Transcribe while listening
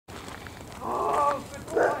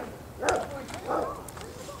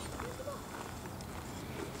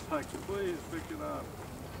Please pick it up.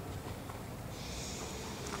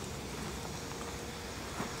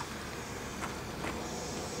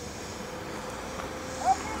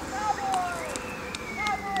 Okay, Cowboy!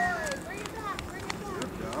 Cowboy! Bring it back, bring it back.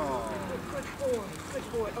 Good dog. Good boy, good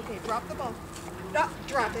boy. Okay, drop the ball. No,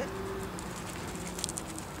 drop it.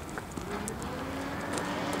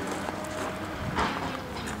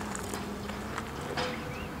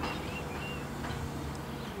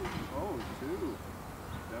 Oh, two.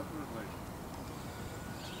 Definitely.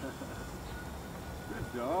 Good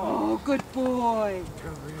dog. Oh, good boy.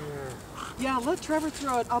 Come here. Yeah, let Trevor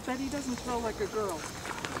throw it. I'll bet he doesn't throw like a girl.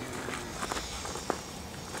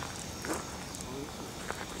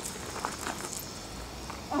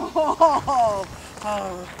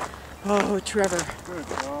 Oh, Trevor. Good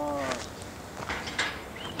dog.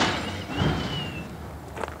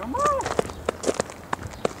 Come on.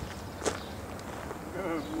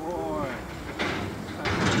 Good boy.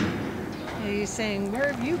 He's saying,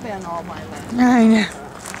 where have you been all my life? I know.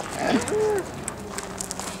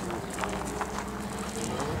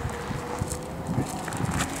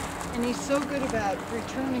 And he's so good about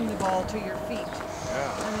returning the ball to your feet.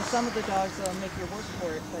 Yeah. I mean, some of the dogs make you work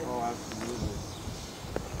for it, but Oh, absolutely.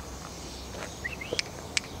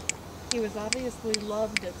 he was obviously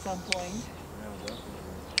loved at some point. Yeah, definitely.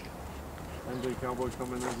 And did Cowboy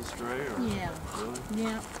come in as a stray? Or? Yeah. Really?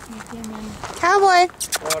 Yeah, he came in. Cowboy.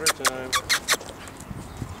 Water time.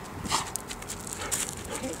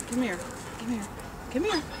 Okay, come here. Come here. Come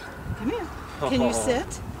here. Come here. Can you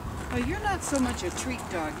sit? Oh, you're not so much a treat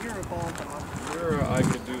dog. You're a ball dog. I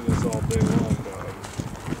could do this all day long, dog.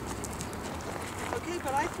 Okay,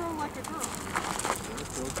 but I throw like a girl.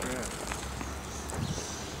 That's okay.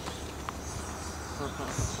 Do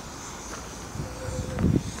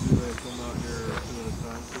they come out here 2 at a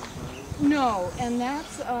time sometimes? No, and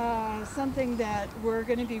that's something that we're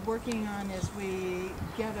going to be working on as we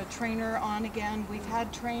get a trainer on again. We've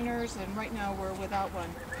had trainers, and right now we're without one.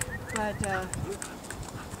 But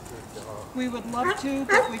we would love to,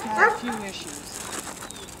 but we've had a few issues.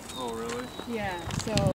 Oh, really? Yeah, so.